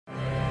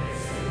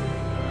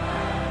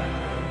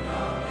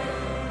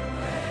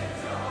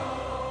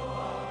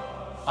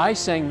I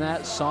sang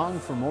that song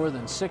for more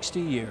than 60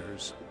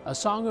 years, a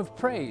song of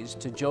praise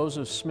to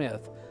Joseph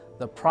Smith,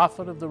 the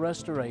prophet of the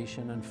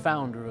Restoration and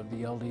founder of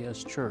the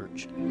LDS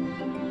Church,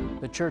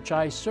 the church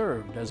I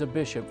served as a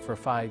bishop for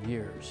 5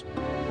 years.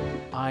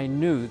 I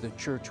knew the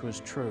church was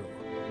true.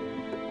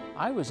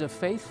 I was a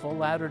faithful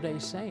Latter-day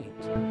Saint.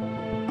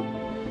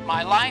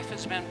 My life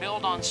has been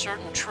built on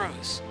certain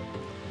truths,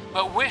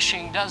 but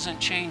wishing doesn't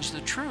change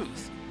the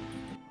truth.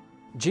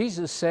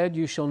 Jesus said,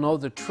 "You shall know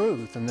the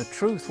truth, and the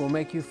truth will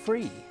make you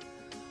free."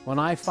 When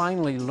I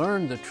finally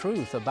learned the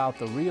truth about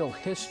the real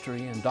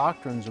history and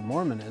doctrines of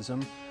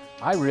Mormonism,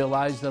 I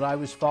realized that I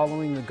was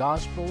following the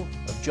gospel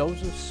of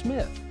Joseph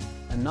Smith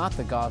and not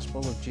the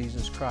gospel of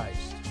Jesus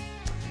Christ.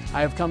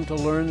 I have come to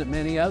learn that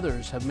many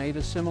others have made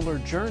a similar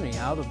journey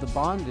out of the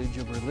bondage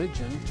of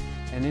religion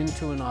and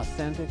into an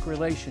authentic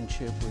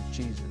relationship with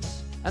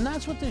Jesus. And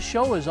that's what this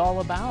show is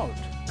all about.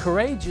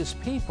 Courageous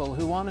people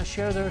who want to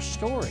share their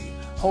story,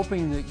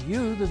 hoping that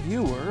you, the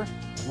viewer,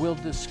 will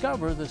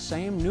discover the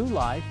same new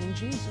life in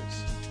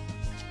Jesus.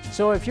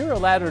 So if you're a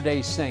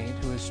Latter-day Saint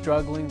who is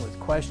struggling with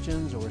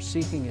questions or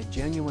seeking a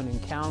genuine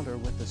encounter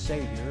with the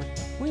Savior,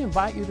 we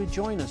invite you to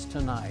join us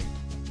tonight.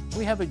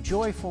 We have a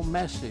joyful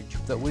message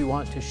that we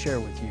want to share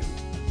with you.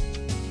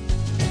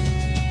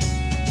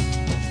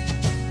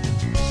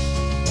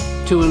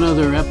 To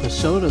another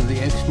episode of the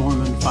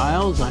Ex-Mormon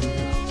Files. I'm your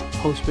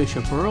host,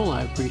 Bishop Earl.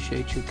 I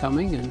appreciate you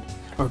coming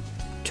or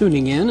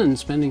tuning in and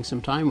spending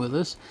some time with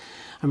us.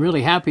 I'm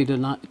really happy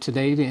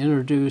today to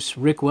introduce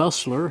Rick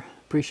Wessler.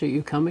 Appreciate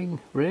you coming,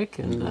 Rick,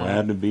 and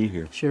glad to be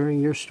here,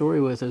 sharing your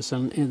story with us.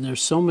 And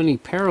there's so many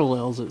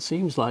parallels, it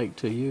seems like,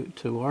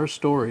 to our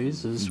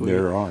stories as we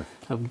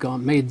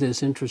have made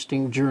this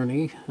interesting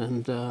journey.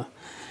 And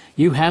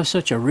you have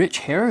such a rich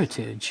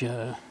heritage.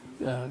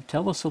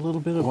 Tell us a little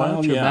bit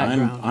about your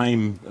background.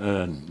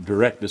 I'm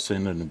direct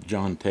descendant of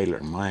John Taylor.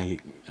 My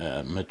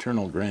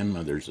maternal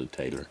grandmother's a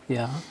Taylor.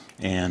 Yeah.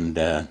 And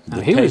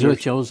he was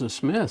with Joseph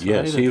Smith, yes,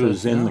 right? Yes, he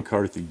was in the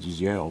Carthage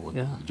jail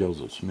with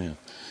Joseph Smith.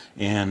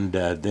 And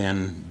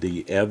then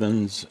the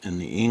Evans and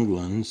the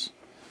Englands,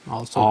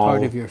 also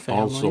part of your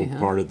family, also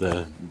part of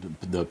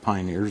the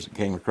pioneers that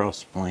came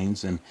across the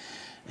plains,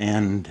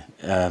 and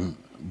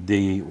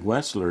the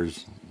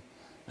Wesslers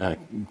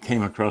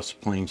came across the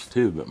plains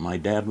too. But my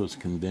dad was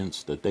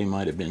convinced that they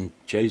might have been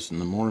chasing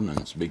the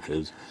Mormons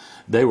because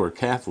they were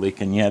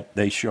Catholic, and yet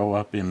they show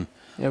up in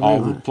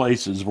all the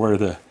places where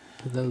the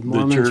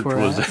church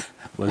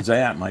was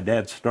at. My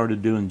dad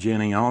started doing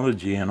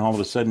genealogy, and all of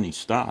a sudden he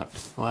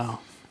stopped. Wow.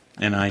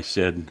 And I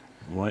said,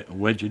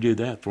 what'd you do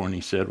that for? And he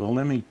said, well,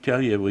 let me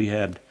tell you, we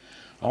had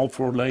all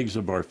 4 legs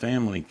of our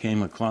family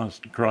came across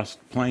the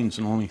plains,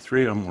 and only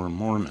 3 of them were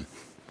Mormon.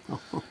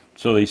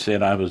 So he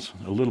said I was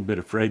a little bit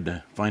afraid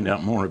to find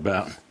out more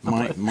about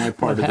my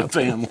part of the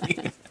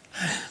family.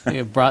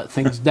 You brought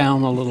things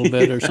down a little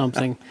bit or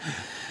something.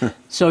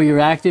 So you're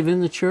active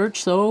in the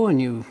church, though,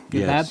 and you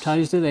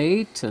baptized at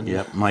 8? And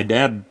yep. My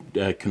dad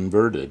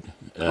converted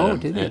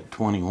at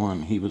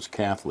 21. He was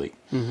Catholic.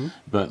 Mm-hmm.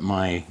 But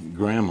my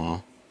grandma,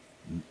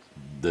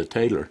 the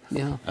Taylor,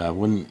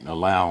 wouldn't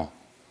allow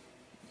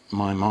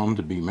my mom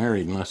to be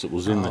married unless it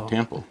was in the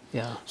temple.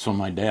 Yeah. So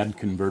my dad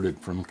converted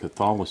from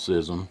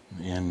Catholicism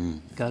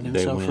and got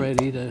himself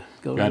ready to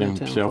go to the temple. Got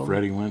himself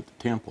ready, went to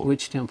the temple.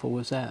 Which temple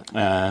was that?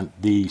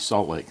 The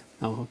Salt Lake.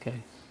 Oh,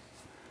 okay.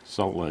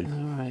 Salt Lake.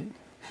 All right.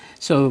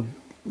 So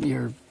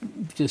you're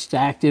just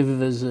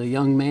active as a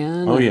young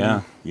man? Oh,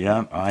 yeah.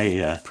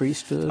 Yeah.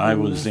 Priesthood? I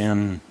was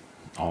in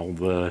all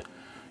the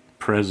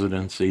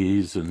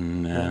presidencies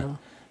and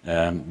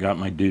got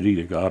my Duty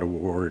to God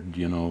award,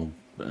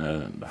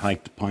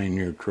 hiked the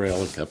Pioneer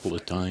Trail a couple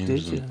of times.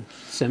 Did you?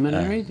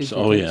 Seminary?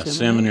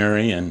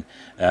 Seminary. And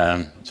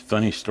it's a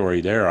funny story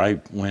there.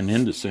 I went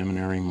into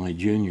seminary my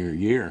junior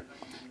year,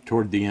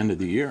 toward the end of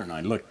the year, and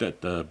I looked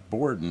at the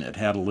board, and it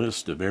had a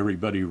list of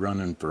everybody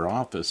running for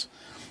office,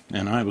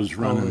 and I was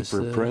running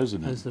for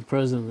president. As the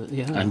president,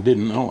 yeah. I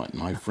didn't know it.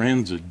 My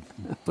friends had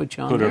put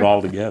it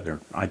all together,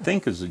 I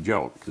think as a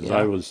joke, because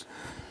I was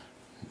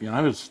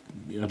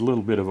a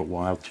little bit of a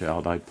wild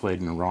child. I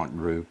played in a rock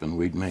group, and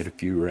we'd made a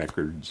few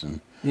records, and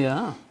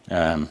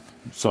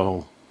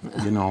so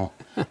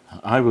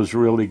I was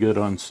really good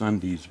on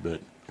Sundays,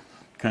 but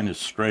kind of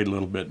strayed a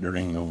little bit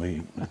during the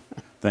week.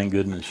 Thank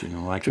goodness,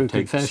 I could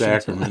take the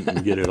sacrament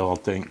and get it all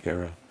taken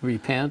care of.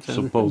 Repent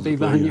and be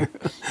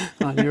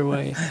on your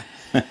way.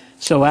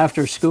 So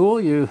after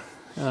school, you...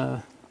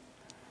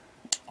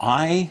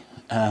 My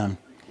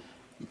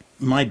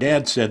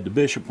dad said, the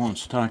bishop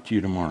wants to talk to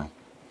you tomorrow.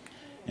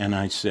 And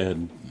I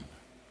said,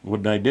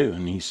 what did I do?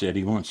 And he said,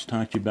 he wants to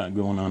talk to you about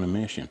going on a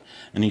mission.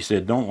 And he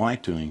said, don't lie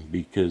to him,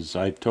 because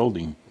I've told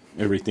him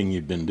everything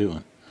you've been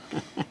doing.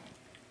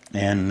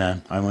 And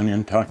I went in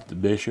and talked to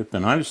the bishop,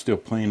 and I was still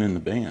playing in the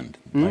band.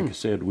 Like I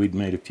said, we'd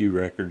made a few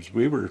records.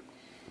 We were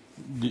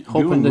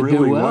hoping doing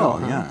really well.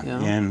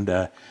 Yeah.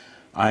 And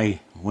I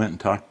went and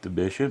talked to the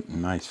bishop,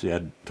 and I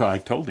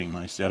told him,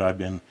 I've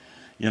been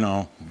you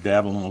know,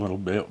 dabbling a little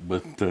bit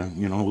with,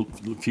 you know,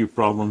 a few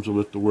problems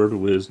with the word of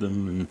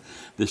wisdom and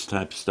this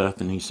type of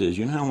stuff. And he says,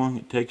 you know how long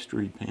it takes to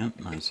repent?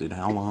 And I said,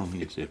 how long?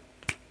 He said,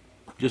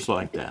 just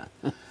like that.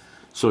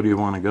 So do you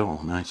want to go?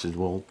 And I said,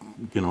 well,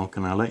 you know,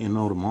 can I let you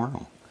know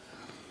tomorrow?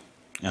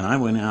 And I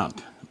went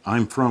out.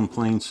 I'm from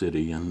Plain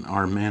City, and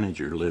our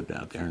manager lived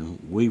out there. And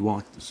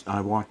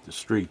I walked the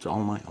streets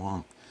all night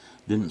long,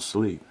 didn't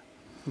sleep,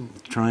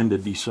 trying to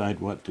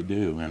decide what to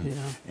do.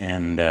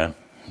 And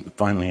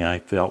finally I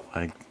felt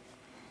like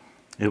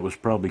it was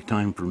probably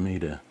time for me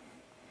to,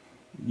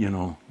 you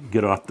know,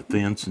 get off the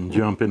fence and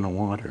jump in the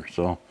water.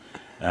 So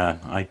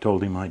I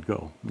told him I'd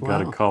go.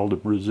 Got a call to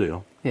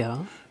Brazil.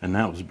 Yeah. And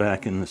that was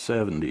back in the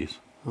 70s.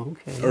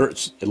 Okay. Or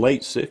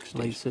late 60s.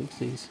 Late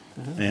 60s.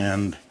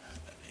 And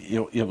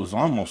it was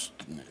almost,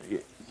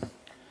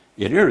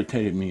 it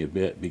irritated me a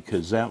bit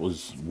because that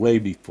was way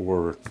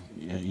before,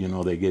 you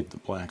know, they gave the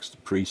blacks the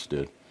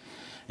priesthood.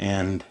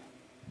 And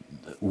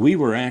we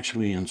were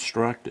actually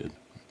instructed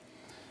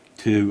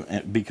to,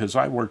 because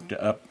I worked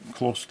up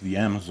close to the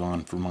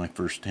Amazon for my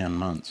first 10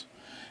 months,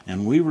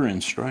 and we were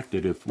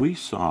instructed if we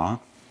saw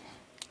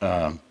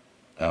a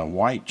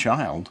white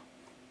child,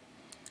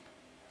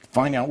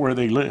 find out where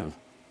they live,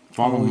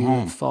 follow them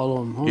home. Follow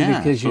them home, Yeah,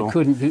 because so,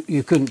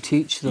 you couldn't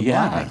teach the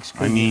blacks.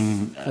 I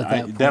mean,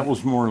 that that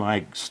was more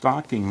like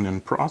stalking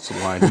than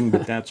proselyting,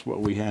 but that's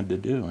what we had to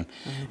do. And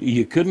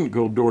you couldn't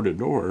go door to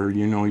door.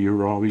 You know, you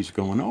were always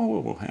going,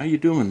 "Oh, how you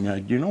doing?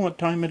 Do you know what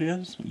time it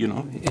is?" You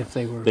know, if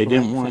they were, they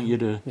didn't want you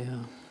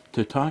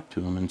to talk to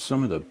them. And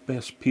some of the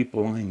best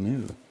people I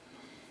knew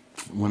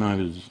when I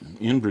was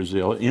in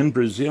Brazil,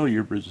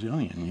 you're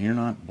Brazilian. You're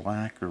not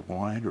black or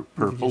white or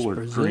purple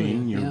or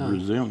green. You're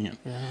Brazilian.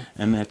 Yeah.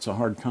 And that's a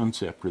hard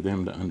concept for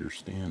them to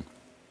understand.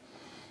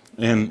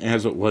 And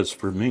as it was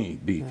for me,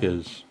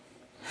 because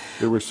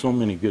there were so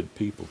many good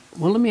people.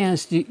 Well, let me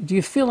ask you, do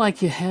you feel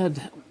like you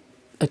had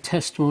a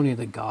testimony of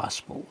the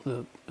gospel,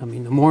 the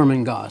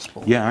Mormon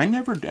gospel? Yeah, I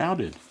never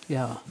doubted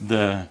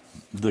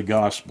the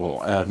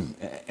gospel.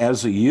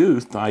 As a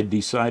youth, I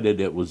decided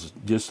it was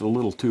just a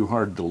little too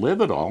hard to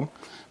live it all.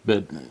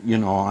 But, you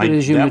know,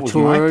 as you that was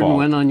my matured fault. and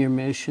went on your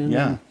mission,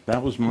 yeah,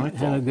 that was my fault.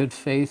 Had a good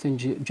faith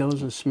in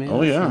Joseph Smith.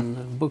 Oh, yeah. And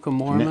the Book of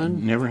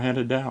Mormon. Never had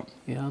a doubt.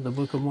 Yeah, the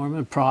Book of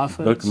Mormon,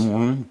 prophets. Book of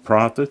Mormon,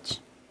 prophets.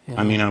 Yeah.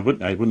 I mean, I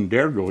wouldn't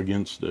dare go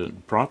against the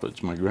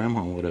prophets. My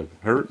grandma would have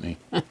hurt me.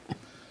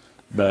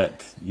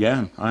 But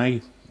yeah,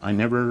 I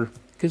never.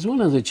 Because one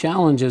of the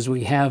challenges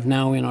we have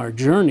now in our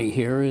journey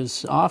here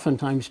is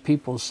oftentimes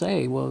people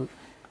say, "Well,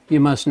 you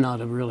must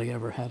not have really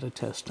ever had a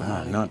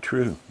testimony." Not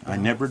true. I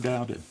never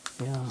doubted.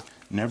 Yeah.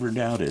 Never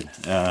doubted.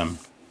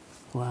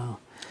 Wow.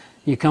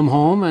 You come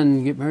home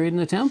and get married in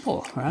the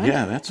temple, right?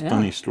 Yeah, that's a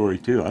funny story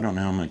too. I don't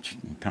know how much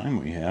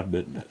time we have,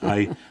 but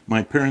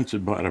my parents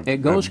had bought a.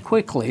 It goes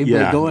quickly,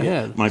 but go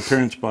ahead. My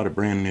parents bought a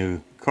brand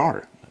new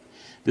car.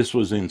 This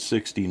was in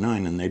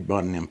 '69, and they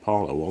bought an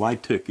Impala. Well, I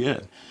took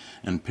it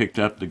and picked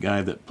up the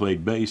guy that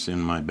played bass in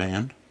my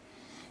band,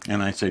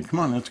 and I said, "Come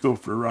on, let's go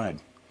for a ride."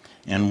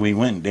 And we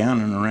went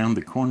down and around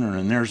the corner,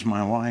 and there's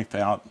my wife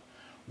out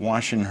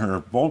washing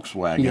her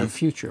Volkswagen. Your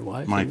future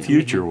wife. My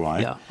future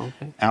wife. Yeah,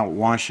 okay. Out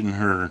washing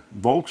her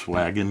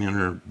Volkswagen in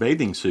her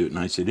bathing suit, and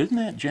I said, "Isn't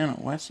that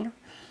Janet Wessler?"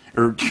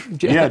 Or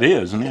yeah, it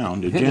is now,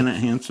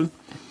 Janet Henson.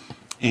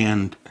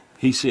 And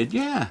he said,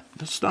 "Yeah,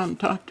 let's stop and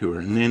talk to her."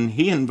 And then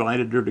he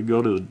invited her to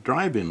go to the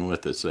drive-in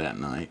with us that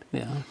night.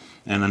 Yeah.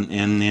 And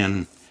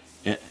then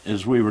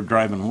as we were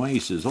driving away, he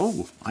says,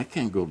 "Oh, I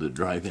can't go to the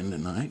drive-in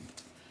tonight."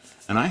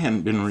 And I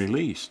hadn't been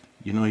released.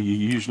 You know, you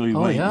usually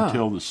wait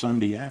until the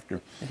Sunday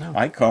after. Yeah.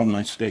 I called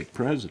my stake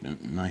president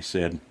and I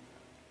said,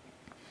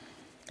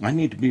 "I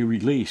need to be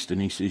released."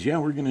 And he says, "Yeah,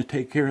 we're going to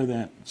take care of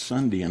that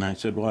Sunday." And I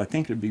said, "Well, I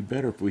think it'd be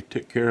better if we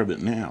took care of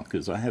it now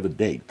because I have a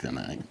date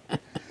tonight."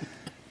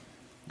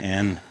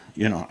 And,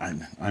 you know,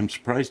 I'm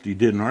surprised he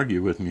didn't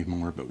argue with me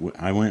more, but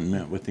I went and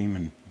met with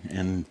him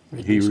and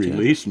he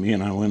released me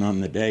and I went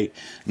on the date.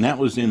 And that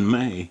was in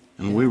May,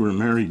 and we were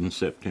married in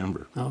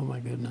September. Oh, my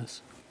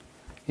goodness.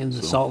 In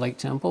the Salt Lake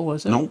Temple,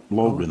 was it? Nope,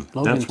 Logan. Oh,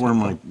 Logan That's Temple.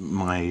 where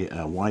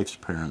my wife's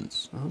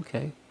parents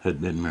had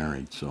been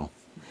married. So.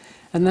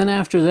 And then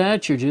after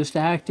that, you're just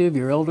active.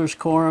 Your elders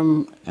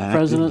quorum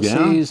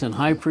presidencies and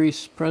high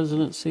priest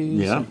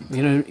presidencies. Yeah.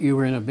 You know, you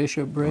were in a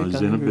bishopric. I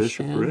was in a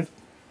bishopric.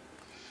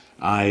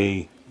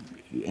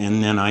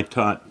 And then I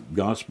taught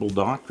gospel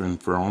doctrine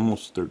for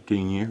almost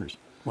 13 years.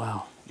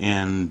 Wow.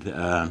 And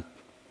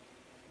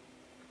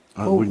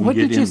what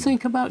did you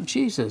think about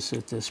Jesus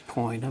at this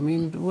point? I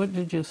mean, what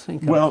did you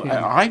think of him? Well,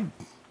 I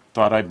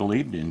thought I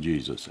believed in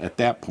Jesus at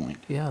that point.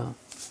 Yeah.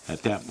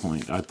 At that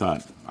point, I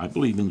thought, I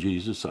believe in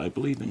Jesus, I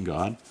believe in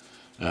God.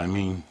 I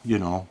mean, you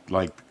know,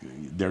 like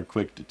they're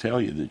quick to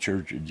tell you the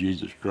Church of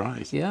Jesus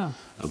Christ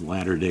of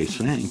Latter-day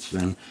Saints.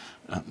 And,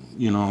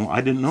 you know, I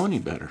didn't know any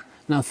better.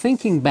 Now,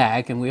 thinking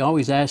back, and we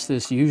always ask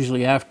this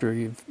usually after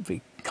you've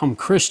become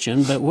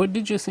Christian, but what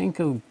did you think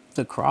of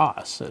the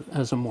cross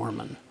as a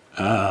Mormon?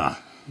 I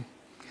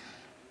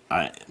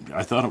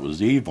thought it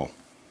was evil.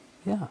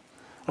 Yeah.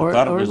 I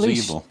thought it was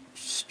evil.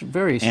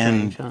 Very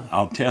And strange, huh?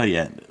 I'll tell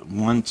you,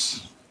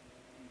 once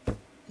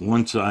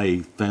I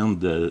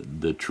found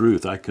the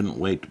truth, I couldn't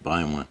wait to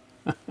buy one.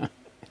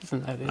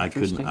 Isn't that I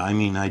couldn't. interesting? I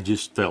mean, I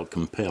just felt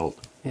compelled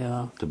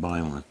Yeah. to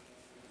buy one.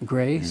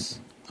 Grace?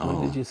 What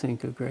Oh. did you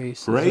think of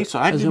Grace? Grace,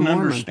 I as a didn't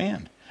Mormon?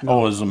 understand.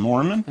 Oh, as a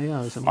Mormon? Yeah,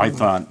 as a I Mormon.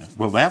 thought,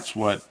 well, that's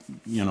what,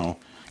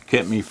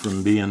 kept me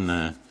from being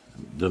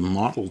the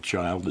model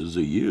child as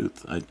a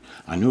youth.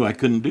 I knew I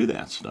couldn't do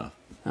that stuff.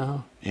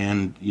 Oh,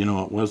 And,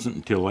 it wasn't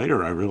until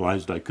later I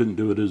realized I couldn't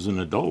do it as an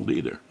adult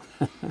either.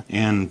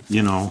 And,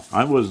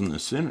 I wasn't a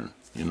sinner,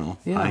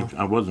 Yeah.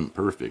 I wasn't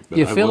perfect. But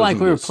do you feel like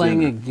we were wasn't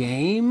playing a sinner.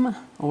 game?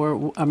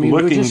 Or, I mean, we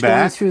were Looking just going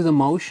back- through the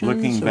motions?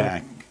 Looking or-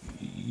 back,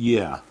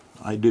 yeah,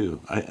 I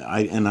do.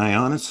 And I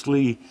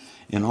honestly,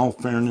 in all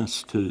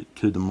fairness to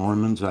the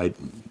Mormons,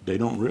 they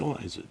don't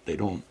realize it. They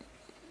don't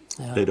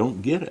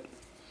get it.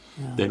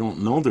 Yeah. They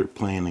don't know they're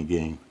playing a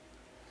game.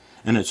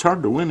 And it's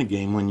hard to win a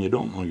game when you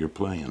don't know you're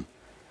playing.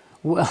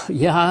 Well,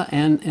 yeah,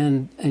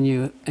 and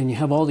you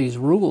have all these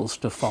rules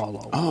to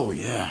follow. Oh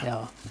yeah.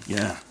 Yeah.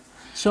 Yeah.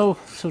 So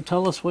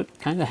tell us what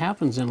kind of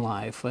happens in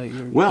life.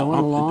 You're Well, going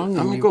along.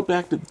 I'm gonna go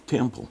back to the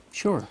temple.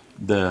 Sure.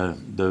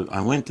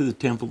 I went to the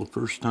temple the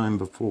first time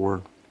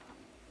before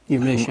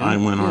Your mission. I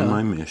went on Yeah.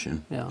 my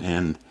mission. Yeah.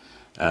 And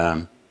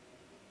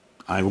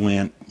I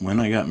went when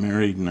I got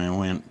married, and I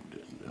went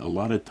a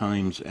lot of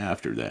times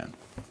after that.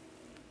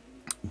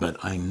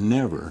 But I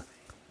never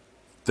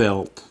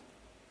felt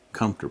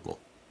comfortable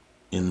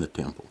in the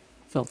temple.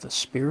 Felt the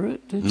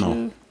spirit, did No.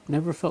 you?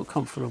 Never felt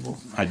comfortable.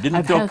 I didn't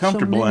I've feel had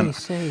comfortable, so many and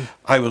say,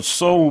 I was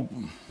so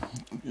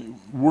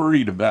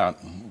worried about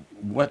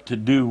what to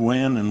do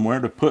when and where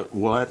to put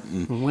what,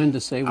 and when to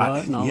say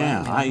what and all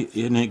yeah, that.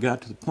 and it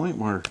got to the point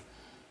where,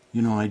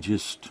 I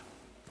just,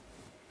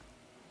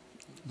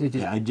 Did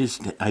you? I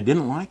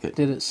didn't like it.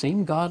 Did it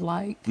seem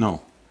godlike?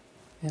 No,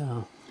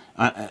 Yeah.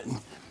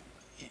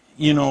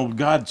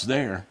 God's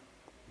there,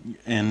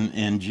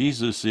 and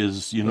Jesus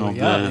is, Well,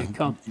 yeah,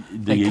 the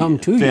they come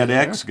to you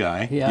FedEx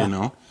there. guy,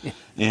 Yeah.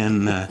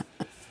 and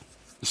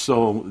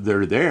so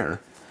they're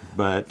there,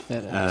 but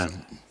FedEx.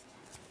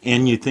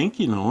 and you think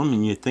you know them,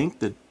 and you think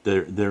that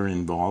they're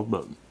involved,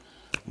 but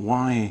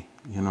why,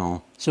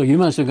 So you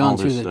must have all gone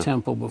through this the stuff.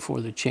 temple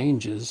before the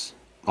changes.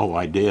 Oh,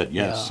 I did,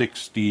 yeah, Yeah.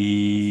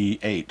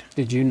 68.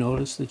 Did you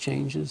notice the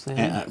changes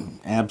then?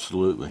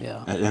 Absolutely.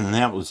 Yeah. And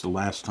that was the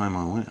last time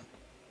I went.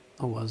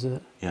 Oh, was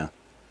it? Yeah.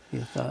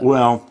 You thought?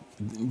 Well,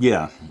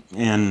 yeah.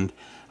 And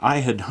I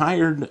had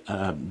hired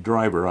a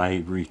driver. I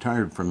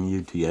retired from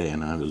UTA,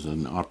 and I was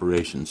an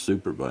operations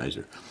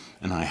supervisor.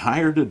 And I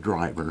hired a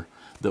driver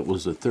that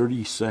was a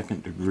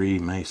 32nd degree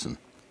Mason.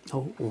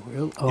 Oh,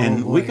 really? Oh,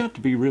 And we boy. got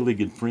to be really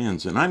good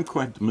friends. And I'm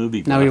quite the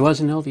movie buff. Now, he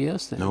wasn't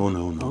LDS then? No,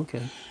 no, no.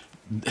 Okay.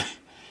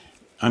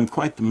 I'm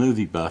quite the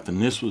movie buff,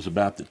 and this was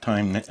about the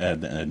time,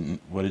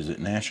 what is it,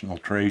 National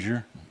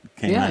Treasure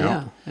came Yeah,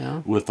 out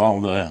yeah. with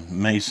all the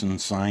Mason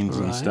signs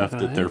and Right, stuff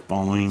that right. they're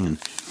following. And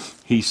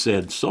he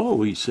said,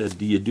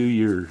 do you do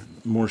your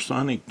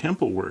Masonic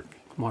temple work?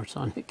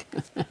 Masonic.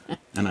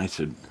 And I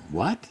said,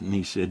 what? And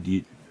he said,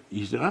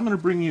 I'm going to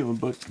bring you a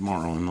book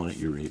tomorrow and let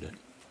you read it.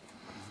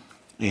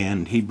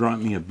 And he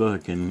brought me a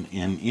book, and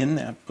in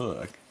that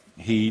book,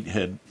 he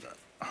had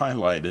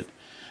highlighted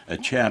a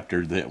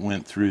chapter that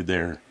went through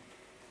their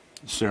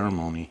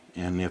ceremony.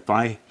 And if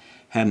I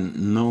hadn't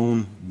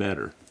known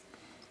better,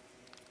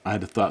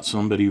 I'd have thought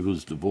somebody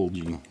was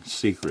divulging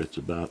secrets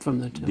about From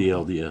the temple. the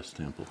LDS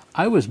temple.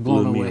 I was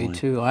blown Blew me away away.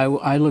 too.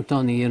 I looked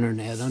on the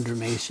internet under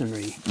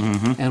Masonry,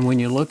 and when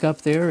you look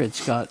up there,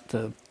 it's got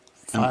the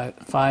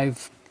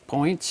five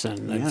points,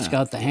 and it's Yeah.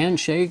 got the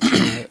handshakes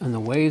and the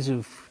ways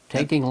of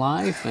taking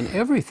life and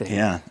everything.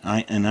 Yeah,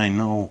 I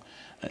know,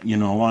 a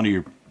lot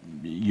of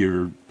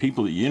your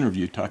people that you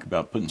interview talk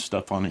about putting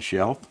stuff on a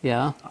shelf.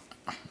 Yeah.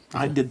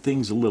 I did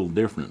things a little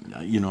different.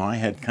 I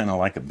had kind of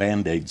like a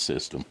Band-Aid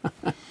system.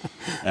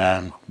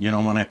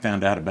 When I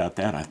found out about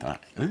that, I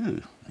thought,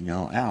 ooh,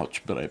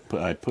 ouch. But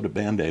I put a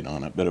Band-Aid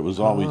on it. But it was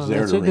always Oh, there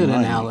that's to a good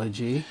remind me.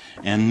 analogy.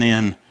 And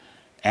then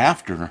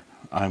after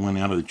I went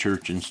out of the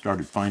church and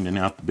started finding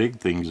out the big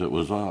things, it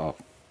was, I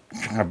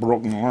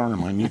broke my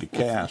arm, I need a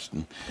cast.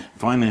 And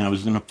finally I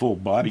was in a full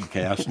body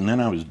cast, and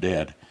then I was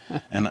dead.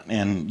 And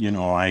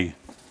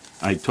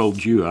I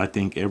told you, I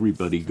think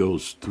everybody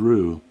goes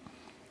through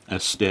a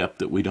step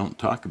that we don't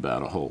talk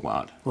about a whole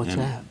lot. What's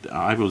And that?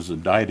 I was a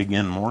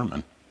died-again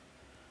Mormon.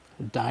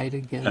 Died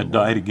again. A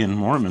died-again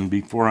Mormon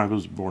before I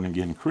was a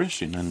born-again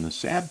Christian. And the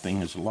sad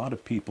thing is a lot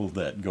of people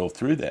that go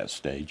through that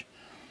stage,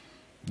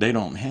 they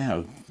don't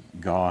have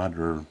God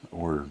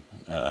or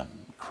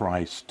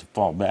Christ to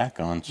fall back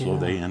on, so Yeah.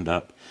 they end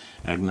up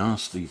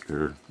agnostic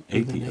or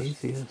Even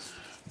atheist. atheist.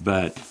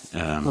 But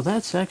Well,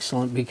 that's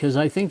excellent, because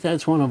I think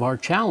that's one of our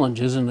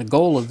challenges, and the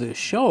goal of this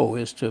show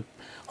is to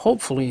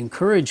hopefully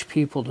encourage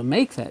people to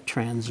make that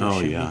transition,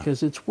 Oh, yeah.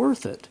 because it's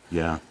worth it,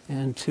 yeah,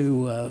 and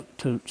to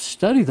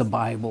study the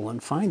Bible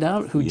and find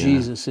out who Yeah.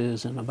 Jesus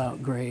is and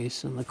about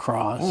grace and the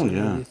cross Oh, and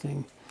yeah.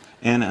 everything.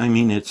 and I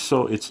mean it's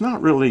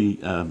not really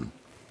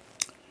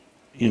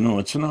You know,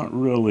 it's not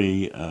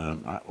really,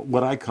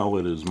 what I call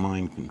it is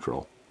mind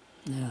control.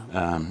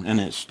 Yeah. And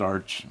it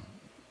starts,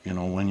 you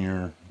know, when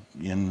you're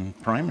in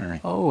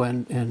primary. Oh,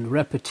 and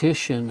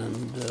repetition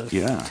and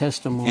Yeah.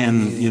 testimony.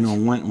 And, you know,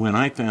 when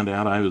I found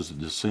out I was a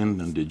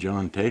descendant of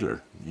John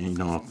Taylor, you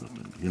know,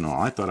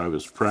 I thought I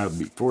was proud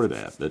before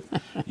that, but,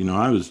 you know,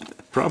 I was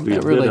probably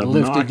a really bit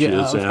lifted you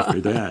obnoxious up.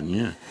 after that,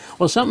 yeah.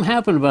 Well, something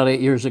happened about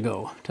 8 years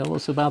ago. Tell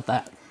us about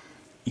that.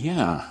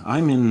 Yeah,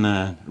 I'm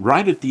in,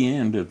 right at the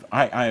end of,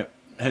 I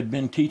had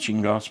been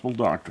teaching gospel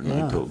doctrine,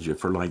 Yeah. I told you,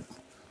 for like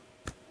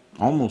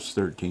almost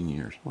 13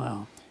 years.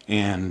 Wow.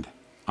 And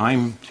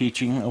I'm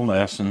teaching a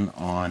lesson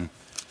on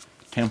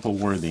temple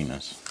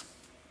worthiness.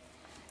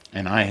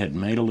 And I had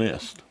made a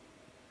list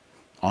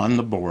on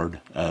the board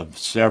of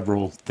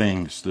several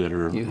things that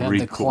are You had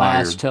required. the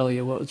class tell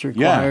you what was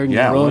required, Yeah, and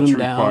yeah, you wrote what's them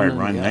down. required, And,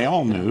 right? yeah, They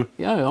all knew.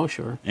 Yeah, oh,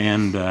 sure.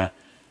 And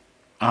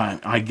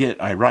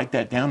I write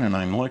that down and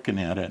I'm looking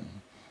at it.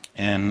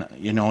 And,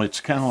 you know, it's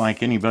kind of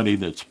like anybody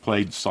that's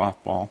played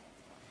softball.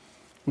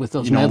 With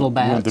those You know, metal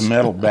bats. with the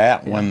metal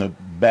bat, Yeah. when the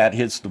bat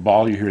hits the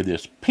ball, you hear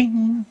this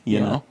ping, you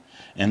Yeah. know,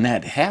 and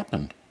that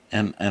happened,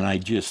 and I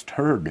just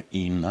heard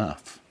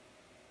enough.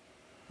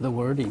 The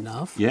word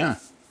enough? Yeah,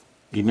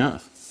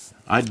 enough.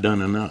 I'd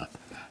done enough.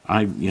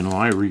 I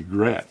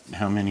regret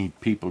how many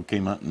people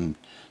came up and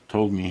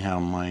told me how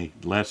my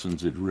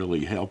lessons had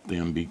really helped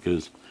them,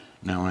 because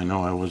now I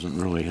know I wasn't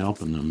really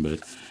helping them, but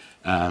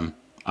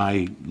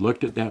I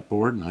looked at that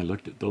board and I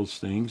looked at those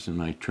things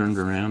and I turned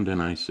around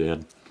and I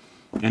said,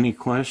 any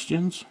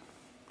questions?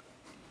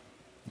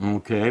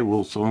 Okay,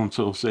 well,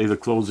 so-and-so say the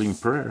closing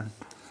prayer.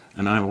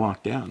 And I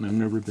walked out and I've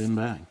never been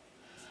back.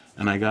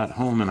 And I got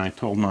home and I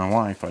told my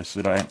wife, I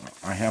said,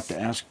 I have to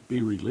ask to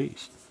be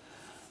released.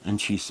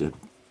 And she said,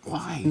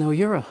 why? No,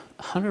 you're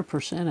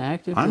 100%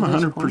 active. I'm at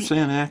this 100%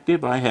 point?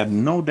 active. I had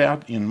no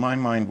doubt in my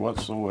mind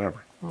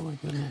whatsoever. Oh, my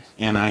goodness.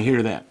 And I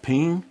hear that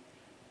ping,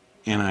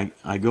 and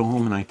I go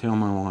home and I tell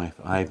my wife,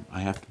 I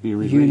have to be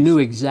released. You knew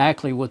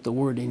exactly what the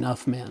word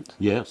enough meant.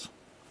 Yes.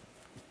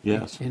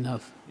 Yes.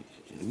 Enough.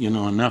 You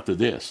know, enough of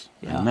this,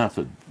 Yeah. enough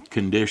of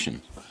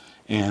conditions.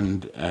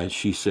 And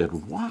she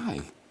said,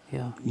 why?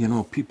 Yeah. You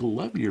know, people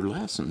love your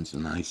lessons.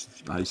 And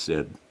I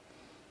said,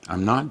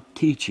 I'm not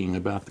teaching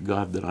about the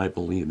God that I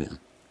believe in.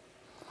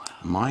 Wow.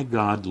 My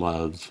God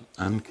loves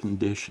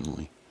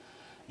unconditionally.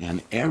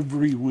 And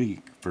every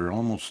week for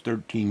almost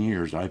 13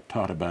 years, I've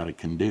taught about a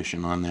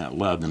condition on that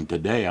love. And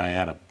today I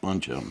had a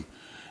bunch of them.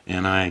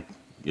 And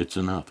it's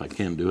enough. I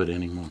can't do it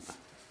anymore.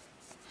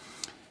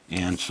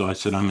 And so I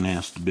said, I'm going to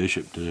ask the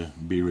bishop to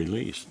be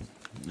released.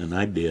 And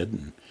I did.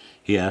 And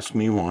he asked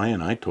me why,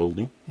 and I told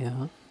him.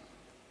 Yeah.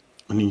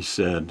 And he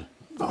said,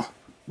 oh,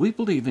 we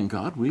believe in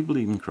God. We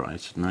believe in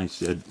Christ. And I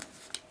said,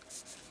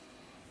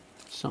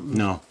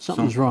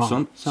 Something's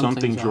wrong.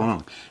 Something's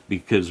wrong.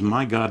 Because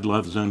my God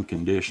loves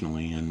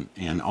unconditionally,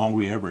 and all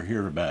we ever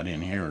hear about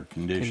in here are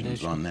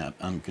conditions on that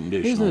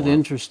unconditional Isn't it love.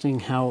 interesting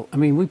how, I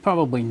mean, we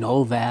probably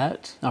know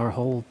that our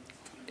whole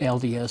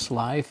LDS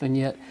life, and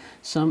yet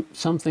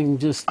something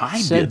just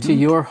said to didn't.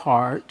 your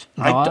heart,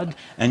 God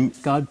you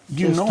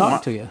just know,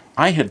 talked to you.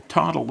 I had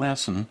taught a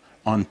lesson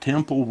on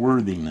temple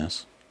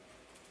worthiness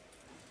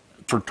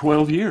for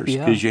 12 years,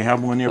 because you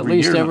have one every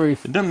least year. every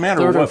It doesn't matter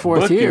third or what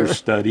fourth book year. you're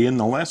studying,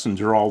 the lessons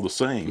are all the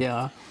same.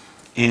 Yeah.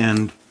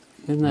 And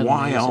Isn't that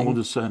why amazing? all of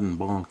a sudden,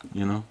 bonk,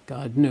 you know?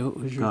 God knew it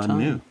was your God time.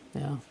 knew.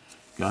 Yeah.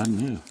 God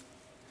knew.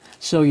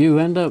 So you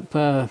end up,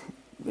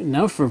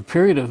 now for a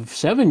period of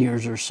 7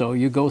 years or so,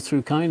 you go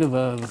through kind of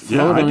a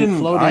floating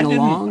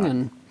along.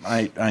 And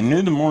I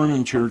knew the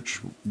Mormon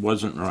church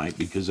wasn't right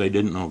because they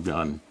didn't know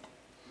God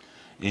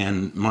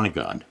and my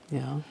God.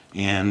 yeah,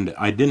 And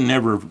I didn't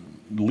ever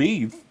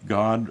leave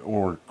God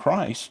or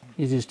Christ.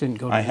 you just didn't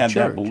go to I the had church.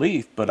 that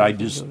belief, but I didn't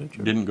just go to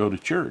church. didn't go to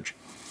church.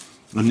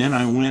 And then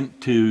I went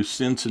to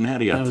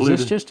Cincinnati. Now, was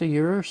this just a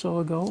year or so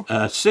ago?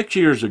 6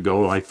 years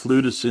ago, I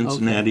flew to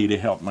Cincinnati to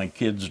help my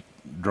kids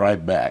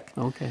drive back.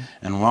 Okay.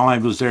 And while I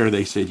was there,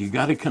 they said, you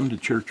got to come to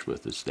church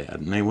with us, Dad.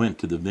 And they went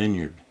to the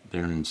Vineyard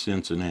there in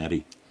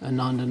Cincinnati. A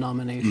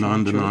non-denominational church.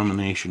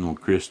 Non-denominational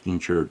Christian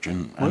church.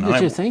 And What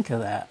did you think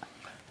of that?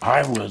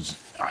 I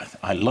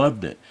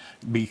loved it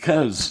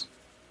because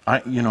I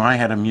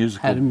had a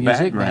musical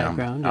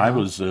background. yeah. I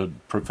was a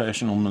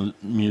professional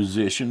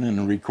musician and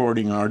a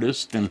recording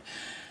artist, and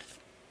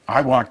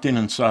I walked in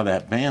and saw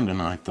that band,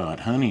 and I thought,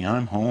 honey,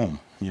 I'm home,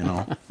 you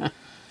know.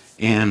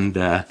 And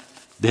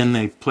then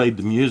they played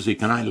the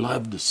music, and I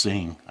loved to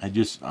sing. I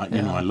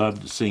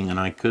loved to sing, and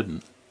I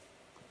couldn't.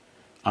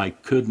 I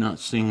could not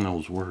sing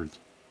those words.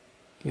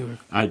 You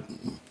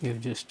were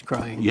just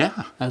crying.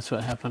 Yeah. That's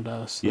what happened to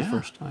us the Yeah.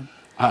 first time.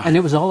 And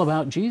it was all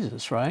about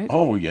Jesus, right?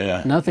 Oh,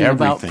 yeah. Nothing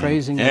about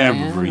praising a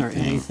man or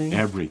everything, anything?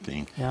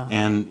 Everything. Yeah.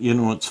 And, you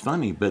know, it's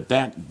funny, but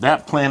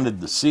that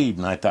planted the seed,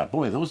 and I thought,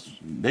 boy,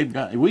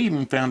 we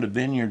even found a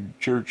Vineyard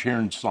church here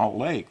in Salt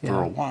Lake for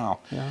Yeah. a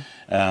while.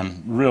 Yeah.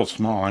 Real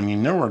small. I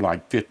mean, there were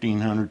like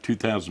 1,500,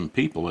 2,000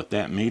 people at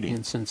that meeting.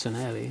 In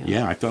Cincinnati.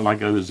 Yeah, I felt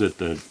like I was at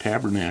the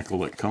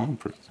Tabernacle at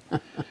conference.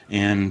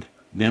 And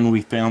Then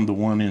we found the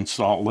one in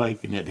Salt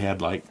Lake, and it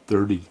had like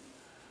 30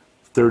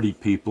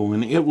 people,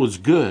 and it was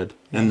good,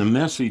 and the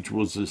message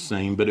was the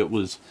same, but it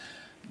was,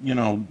 you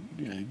know,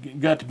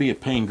 got to be a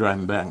pain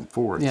driving back and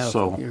forth. Yeah,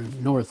 so you're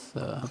north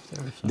up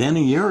there. So. then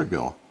a year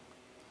ago,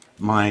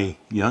 my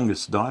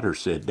youngest daughter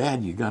said,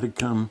 "Dad, you got to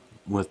come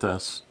with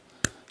us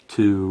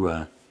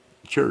to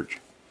church."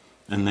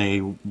 And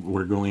they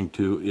were going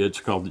to,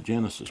 it's called the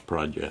Genesis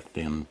Project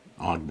in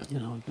Ogden. You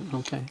know,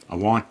 okay. I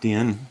walked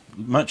in,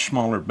 much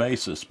smaller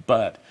basis,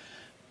 but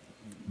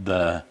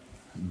the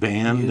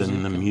band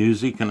and the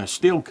music, and I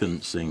still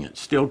couldn't sing it.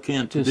 Still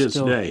can't to this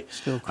day.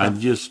 I've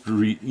just,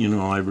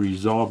 I've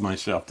resolved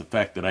myself the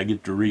fact that I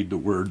get to read the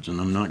words and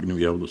I'm not going to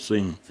be able to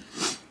sing.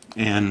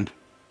 And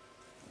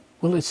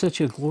well, it's such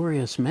a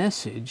glorious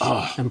message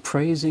and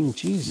praising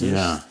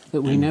Jesus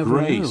that we and never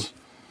grace. knew.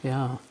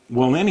 Yeah.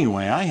 Well,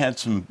 anyway, I had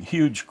some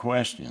huge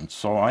questions,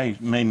 so I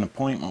made an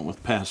appointment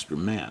with Pastor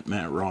Matt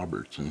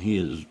Roberts, and he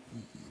is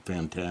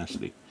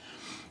fantastic.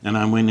 And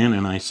I went in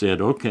and I said,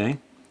 okay,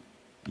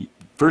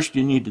 first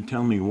you need to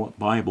tell me what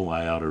Bible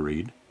I ought to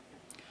read.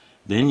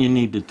 Then you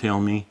need to tell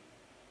me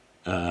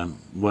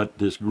what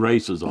this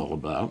grace is all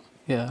about.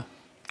 Yeah.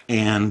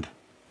 And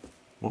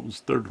what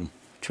was the third one?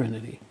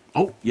 Trinity.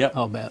 Oh, yep.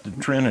 I'll bet. The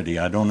Trinity.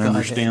 I don't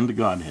understand the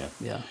Godhead.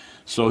 Yeah.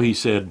 So he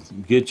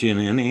said, get you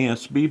an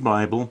NASB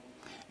Bible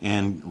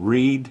and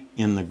read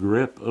In the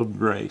Grip of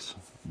Grace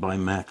by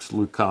Max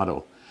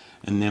Lucado,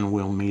 and then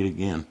we'll meet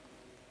again.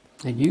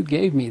 And you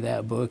gave me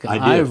that book, and I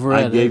did. I've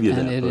read it,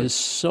 and it is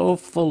so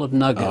full of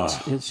nuggets.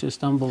 It's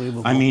just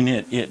unbelievable. I mean,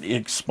 it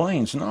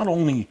explains not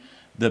only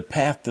the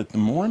path that the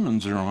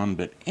Mormons are on,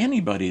 but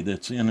anybody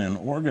that's in an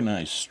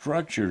organized,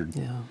 structured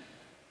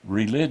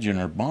religion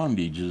or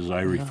bondage, as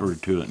I refer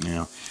to it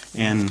now.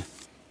 And,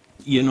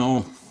 you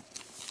know,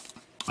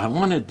 I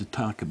wanted to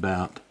talk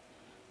about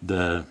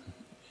the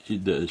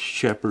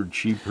shepherd,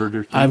 sheep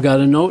herder thing. I've got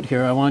a note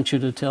here. I want you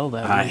to tell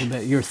that a little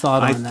bit. Your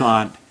thought on that. I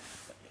thought,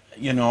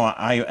 you know,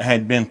 I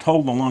had been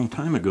told a long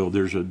time ago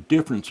there's a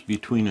difference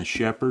between a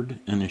shepherd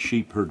and a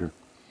sheep herder.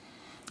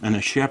 And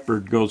a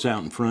shepherd goes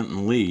out in front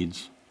and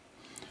leads,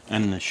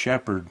 and the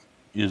shepherd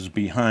is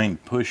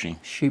behind pushing.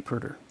 Sheep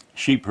herder.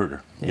 Sheep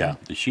herder, yeah.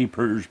 The sheep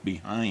herder's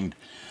behind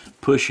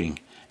pushing.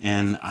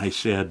 And I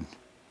said,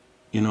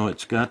 you know,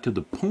 it's got to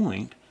the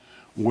point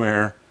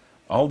where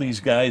all these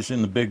guys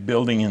in the big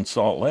building in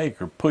Salt Lake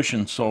are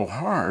pushing so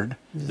hard,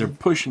 they're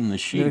pushing the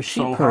sheep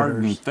so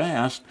hard and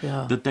fast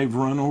that they've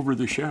run over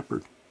the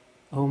shepherd.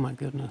 Oh, my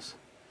goodness.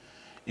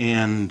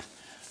 And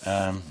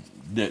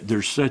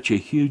there's such a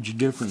huge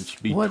difference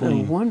between... What a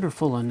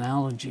wonderful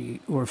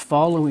analogy. Or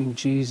following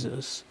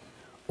Jesus,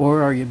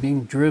 or are you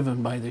being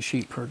driven by the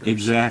sheep herders?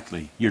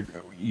 Exactly.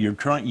 You're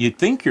trying. You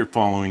think you're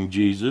following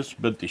Jesus,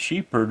 but the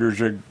sheep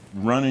herders are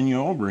running you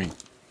over him.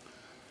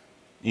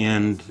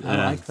 And I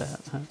like that.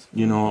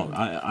 You know,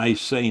 I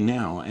say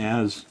now,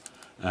 as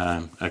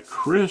a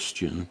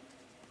Christian,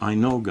 I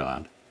know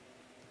God,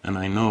 and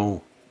I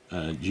know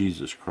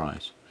Jesus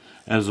Christ.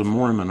 As a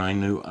Mormon, I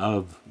knew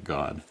of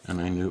God, and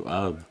I knew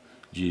of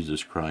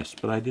Jesus Christ,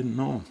 but I didn't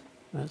know him.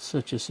 That's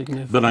such a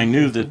significant But I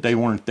knew difference. that they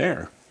weren't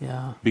there.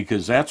 Yeah.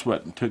 Because that's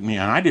what took me,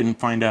 and I didn't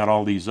find out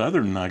all these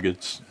other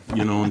nuggets,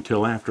 you know,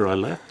 until after I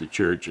left the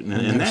church. And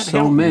There's that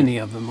so many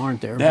of them,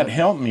 aren't there? That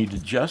helped me to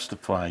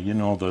justify, you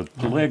know, the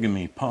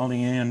polygamy,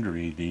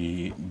 polyandry,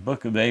 the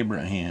Book of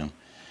Abraham.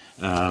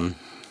 God,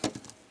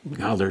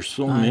 there's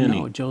so many.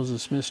 I know,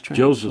 Joseph Smith's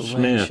Joseph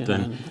Smith,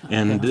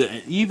 and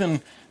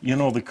even, you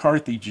know, the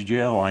Carthage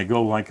jail, I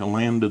go like a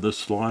lamb to the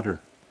slaughter.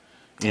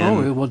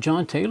 And well,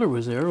 John Taylor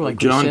was there. Like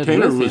John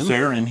Taylor was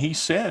there, and he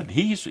said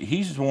he's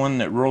the one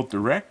that wrote the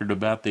record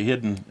about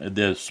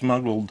the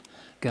smuggled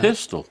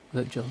pistol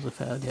that Joseph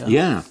had. Yeah.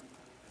 Yeah.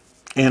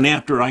 And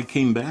after I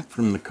came back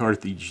from the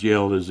Carthage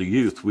jail as a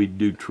youth, we'd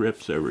do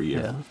trips every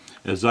year.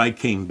 Yeah. As I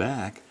came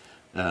back,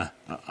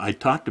 I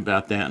talked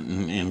about that,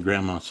 and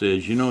Grandma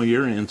says, you know,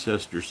 your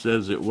ancestor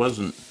says it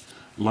wasn't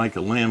like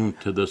a lamb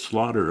to the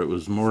slaughter; it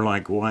was more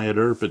like Wyatt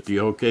Earp at the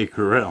OK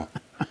Corral.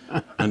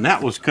 And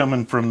that was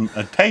coming from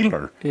a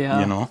tailor, you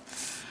know.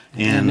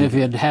 And if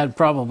he had had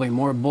probably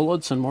more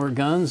bullets and more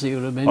guns, he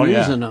would have been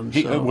using them.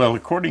 So. Well,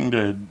 according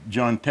to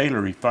John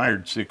Taylor, he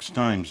fired 6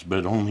 times,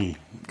 but only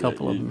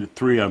couple of them.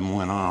 3 of them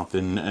went off.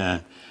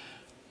 And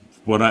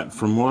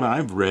from what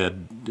I've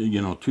read,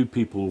 you know, 2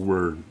 people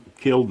were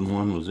killed and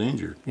 1 was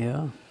injured.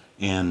 Yeah.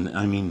 And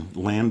I mean,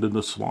 lamb to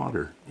the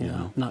slaughter. You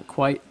know, not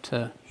quite.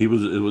 He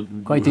was. It was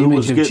quite the who image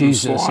was of getting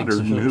Jesus, slaughtered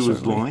and who was the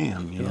certainly.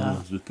 lamb. You know,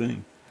 was the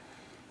thing.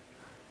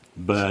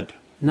 But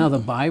now the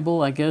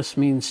Bible, I guess,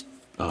 means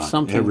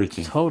something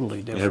everything.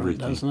 Totally different,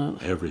 doesn't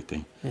it?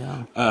 Everything.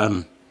 Yeah.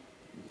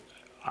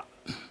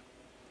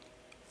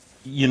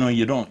 You know,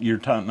 you're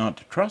taught not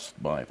to trust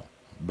the Bible,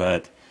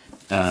 but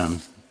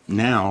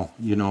now,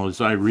 you know,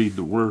 as I read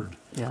the Word,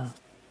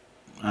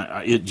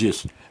 it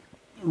just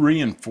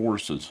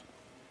reinforces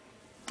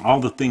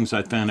all the things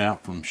I found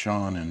out from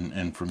Sean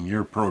and from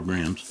your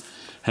programs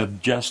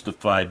have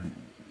justified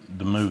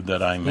the move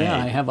that I made.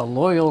 Yeah, I have a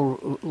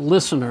loyal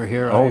listener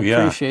here. Oh, I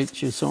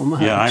appreciate you so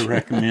much. Yeah, I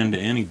recommend to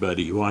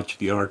anybody you watch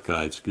the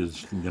archives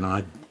because,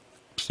 I've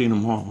seen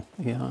them all.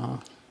 Yeah.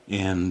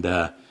 And,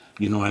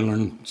 I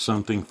learned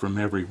something from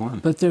every one.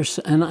 But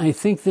and I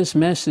think this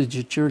message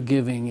that you're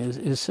giving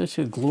is such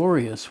a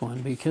glorious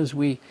one, because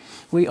we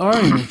are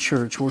in the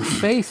church, we're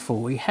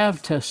faithful, we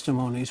have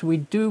testimonies, we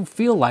do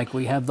feel like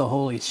we have the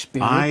Holy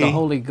Spirit, the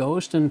Holy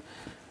Ghost, and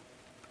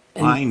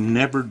I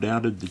never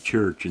doubted the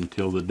church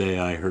until the day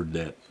I heard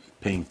that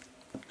ping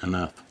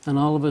enough. And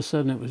all of a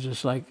sudden it was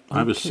just like, okay.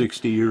 I was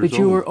 60 years old. But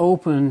you were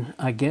open,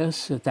 I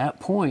guess, at that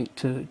point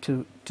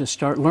to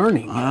start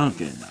learning.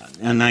 Okay.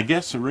 And I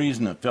guess the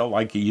reason it felt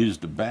like he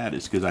used a bat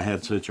is because I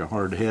had such a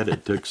hard head.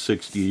 It took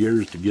 60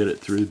 years to get it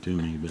through to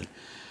me. But,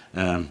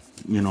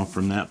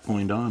 from that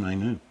point on, I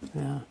knew.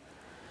 Yeah.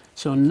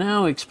 So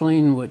now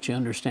explain what you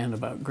understand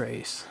about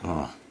grace.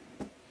 Oh.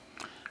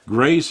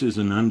 Grace is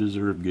an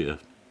undeserved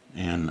gift.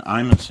 And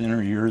I'm a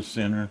sinner, you're a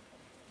sinner.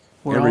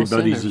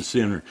 Everybody's a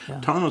sinner.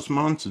 Yeah. Thomas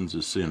Monson's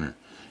a sinner.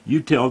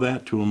 You tell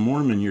that to a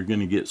Mormon, you're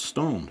going to get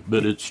stoned.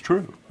 But it's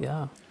true.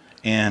 Yeah.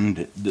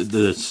 And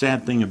the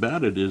sad thing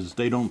about it is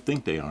they don't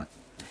think they are.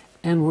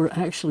 And we're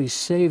actually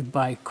saved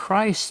by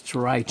Christ's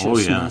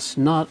righteousness,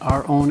 not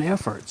our own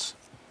efforts.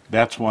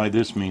 That's why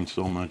this means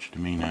so much to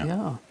me now.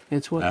 Yeah,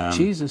 it's what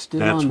Jesus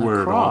did on the cross. That's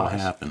where it all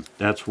happened.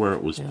 That's where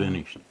it was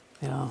finished.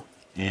 Yeah.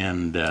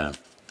 And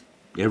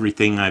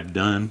everything I've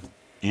done,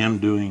 am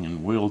doing,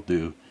 and will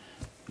do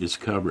is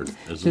covered.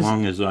 As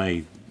long as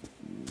I,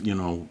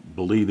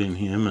 believe in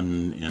Him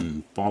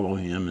and follow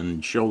Him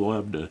and show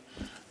love to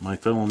my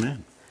fellow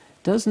men.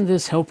 Doesn't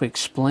this help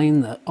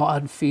explain the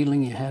odd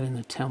feeling you had in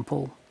the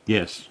temple?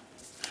 Yes.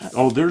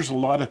 Oh, there's a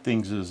lot of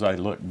things as I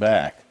look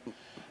back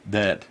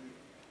that,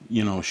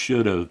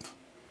 should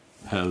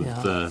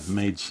have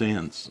made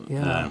sense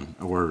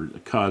or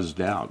caused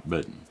doubt,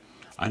 but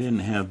I didn't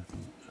have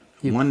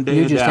one day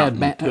you of just doubt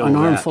had an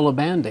armful of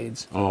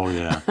Band-Aids. Oh,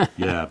 yeah.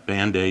 Yeah,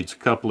 Band-Aids, a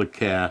couple of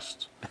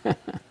casts.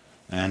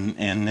 And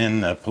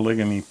then the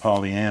polygamy,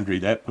 polyandry,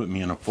 that put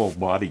me in a full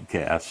body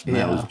cast. And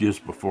that was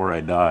just before I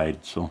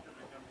died. So.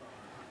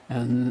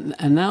 And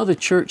now the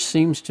church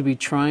seems to be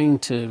trying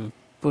to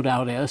put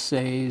out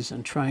essays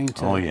and trying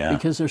to,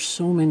 because there's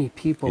so many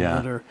people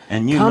that are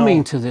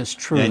coming to this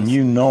truth. And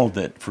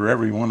that for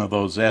every one of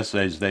those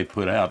essays they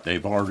put out,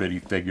 they've already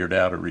figured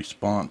out a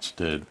response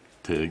to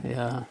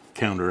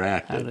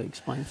counteract how it. to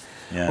explain.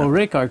 Yeah. Well,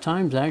 Rick, our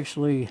time's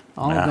actually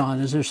all gone.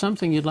 Is there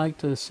something you'd like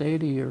to say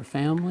to your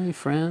family,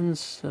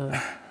 friends?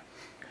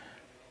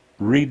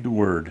 Read the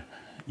Word,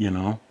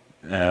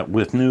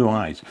 with new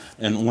eyes.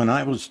 And when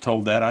I was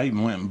told that, I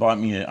even went and bought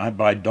I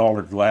buy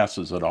dollar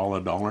glasses at all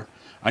 $1.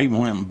 I even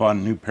went and bought a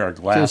new pair of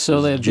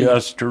glasses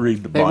just to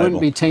read the Bible. They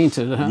wouldn't be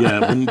tainted, huh? Yeah,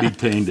 it wouldn't be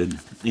tainted.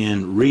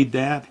 And read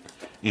that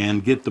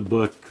and get the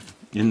book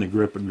In the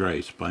Grip of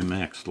Grace by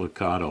Max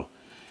Lucado.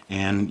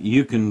 And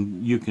you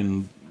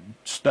can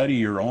study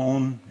your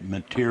own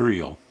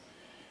material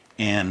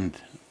and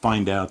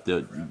find out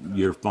that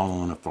you're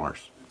following a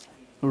farce.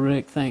 Well,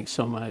 Rick, thanks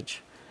so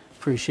much.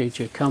 Appreciate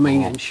you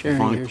coming and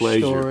sharing your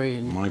story.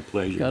 And my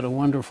pleasure. You've got a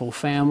wonderful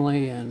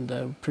family, and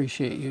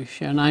appreciate you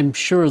sharing. I'm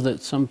sure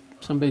that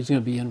somebody's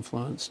going to be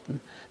influenced. And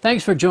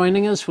thanks for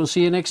joining us. We'll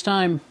see you next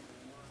time.